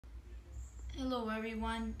Hello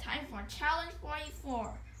everyone, time for challenge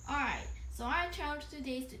 44. Alright, so our challenge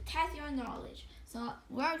today is to test your knowledge. So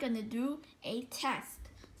we're gonna do a test.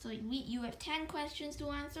 So you have 10 questions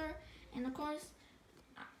to answer, and of course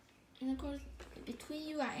between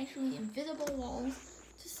you are actually invisible walls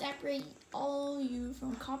to separate all you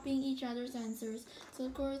from copying each other's answers. So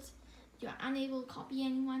of course you are unable to copy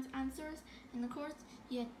anyone's answers, and of course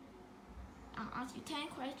I'll ask you 10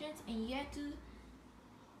 questions and you have to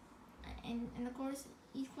and of course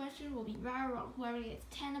each question will be right or wrong. Whoever gets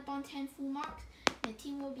 10 upon 10 full marks, the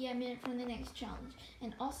team will be admitted from the next challenge.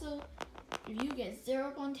 And also, if you get 0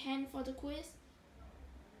 upon 10 for the quiz,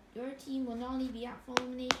 your team will not only be out for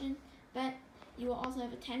elimination, but you will also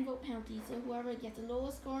have a 10-vote penalty. So whoever gets the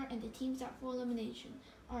lowest score and the team's out for elimination.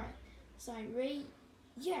 Alright, so are you ready?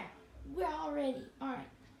 Yeah, we're all ready. Alright,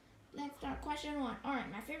 let's start question 1.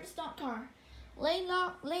 Alright, my favorite stock car. Lane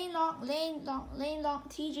lock,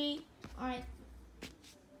 TG. Alright.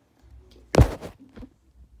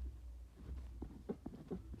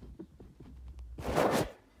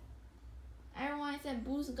 Everyone said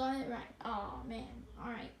Boost got it right. Oh man.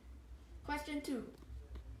 Alright. Question 2.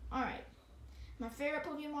 Alright. My favorite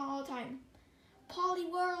Pokemon all time.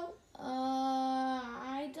 Poliwhirl.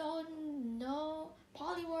 I don't know.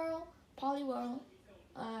 Poliwhirl. Poliwrath.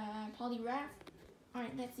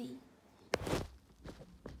 Alright, let's see.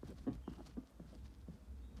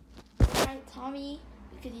 Alright, Tommy,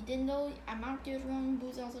 because you didn't know I marked yours wrong,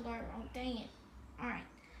 Boost also got it wrong. Dang it. Alright,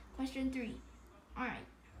 question 3. Alright.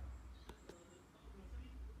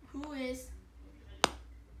 Who is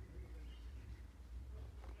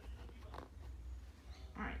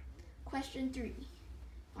Alright, question 3.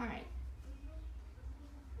 Alright.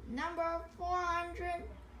 Number 400.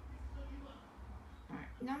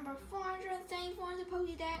 Alright, number 474 in the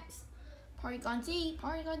Pokédex. Porygon Z,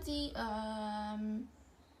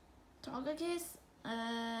 Togekiss,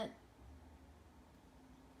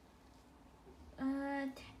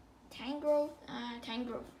 Tangrowth.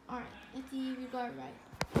 Alright, let's see if you got it right.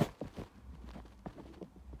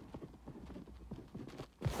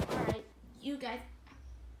 Alright, you guys,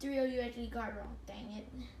 3 of you actually got it wrong. Dang it.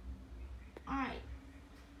 Alright.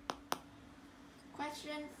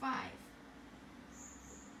 Question 5.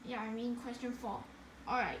 Yeah, I mean question 4.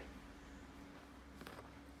 Alright.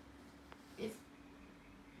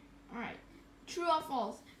 Alright. True or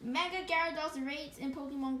false? Mega Gyarados raids in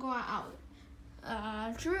Pokemon Go are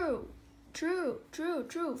out. True.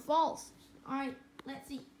 False. Alright, let's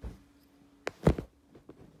see.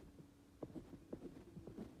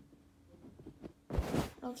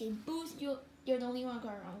 Okay, Boost, you're the only one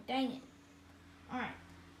got it wrong. Dang it. Alright,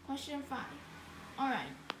 question 5.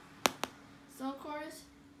 Alright. So of course,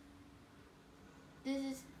 this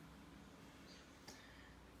is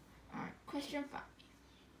alright, question 5.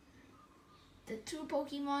 The 2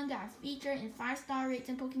 Pokemon that are featured in 5-star rates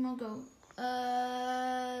in Pokemon Go.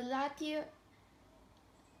 Latios.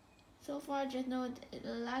 So far, just know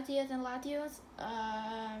Latios and Latios.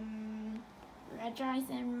 Regice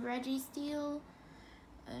and Registeel.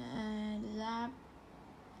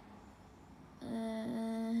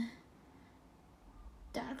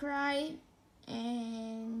 Darkrai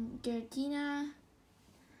and Giratina.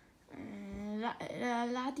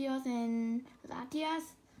 Latios and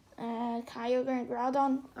Latias. Kyogre and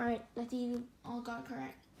Groudon. Alright, let's see you all got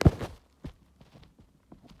correct.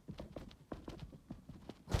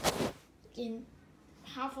 Again,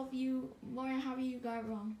 more than half of you got it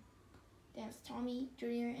wrong. That's Tommy,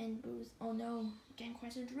 Junior, and Boost. Oh no, again,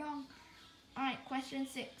 question's wrong. Alright, question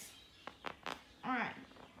 6. Alright.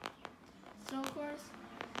 So of course,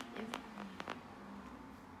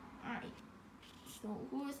 alright. So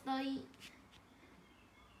who is the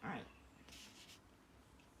alright.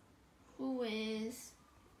 Who is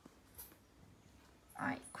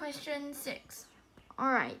alright, question 6.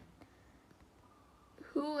 Alright.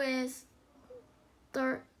 Who is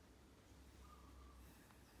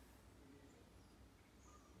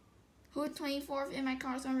Who's 24th in my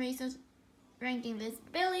Cars on Racers ranking list?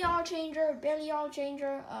 Billy Allchanger,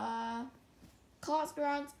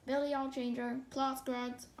 Clotsgrunts, Billy Allchanger,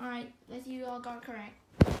 Clotsgrunts. Alright, let's see you all got correct.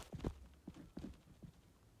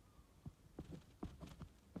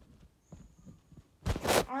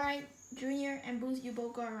 Alright, Junior and Boost, you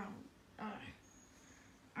both got it wrong.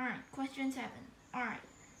 Alright, question 7. Alright.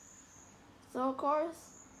 So of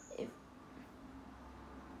course,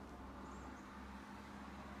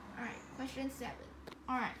 alright, question 7.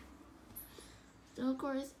 Alright. So of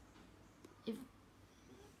course,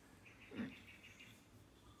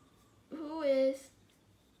 who is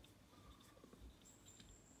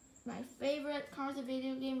my favorite Cars of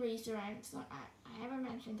Video Game racer? I haven't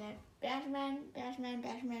mentioned that. Bashman.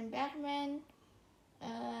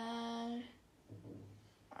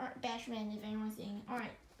 Alright, Bashman, if anyone's saying.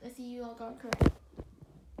 Alright, let's see you all got correct.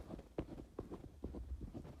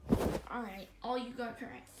 Alright, all you got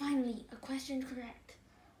correct. Finally, a question correct.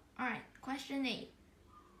 Alright, question 8.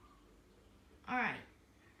 Alright,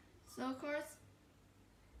 so of course,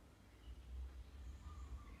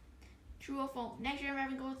 true or false? Next year,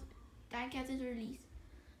 Marvin Goes Diecast is released.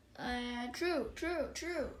 True.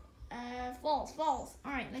 False.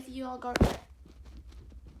 Alright, let's see you all got correct.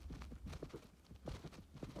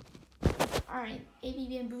 Alright,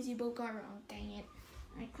 APB and Boozy both got wrong. Dang it.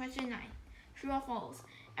 Alright, question 9. True or false?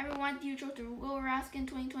 Everyone you chose to Will Rask in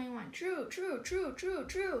 2021. True.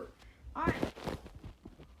 Alright.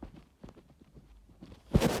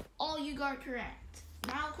 All you got correct.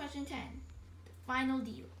 Now question 10. The final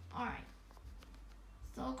deal. Alright.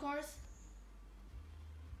 So of course.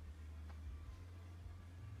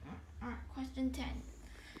 Alright, question 10.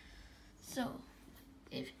 So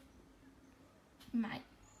if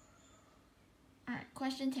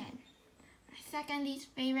question 10. Second least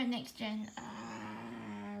favorite next gen.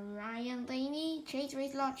 Ryan Laney, Chase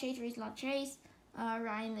Racelot,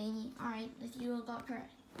 Ryan Laney. Alright, let's see who got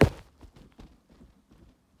correct.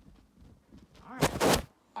 Alright.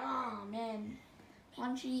 Oh man.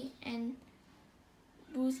 Punchy and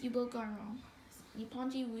Boost, you both got wrong. You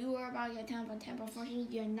Punchy, we were about to get 10 upon 10, but unfortunately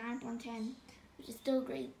you're 9 upon 10, which is still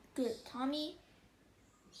great. Good. Tommy,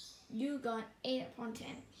 you got 8 upon 10.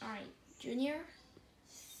 Alright. Junior,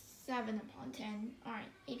 7 upon 10. Alright.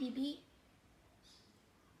 APB,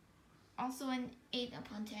 also an 8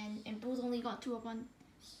 upon 10, and Booth only got 2 upon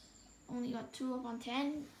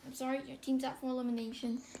 10. I'm sorry, your team's up for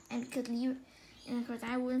elimination, and because and of course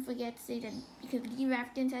I wouldn't forget to say that because Lee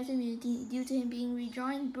Rafkins has immunity due to him being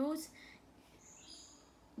rejoined, Booth.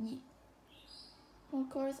 Well, of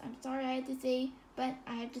course, I'm sorry I had to say, but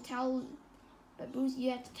Booth,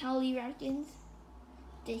 you have to tell Lee Rafkins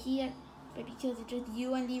that but because it's just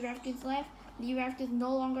you and Lee Rafkins left, Lee Rafkins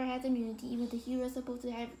no longer has immunity, even though he was supposed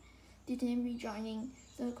to have due to him rejoining.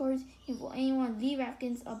 So of course, if anyone Lee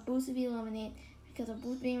Rafkins or Booth to be eliminated because of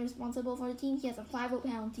Booth being responsible for the team, he has a 5-vote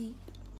penalty.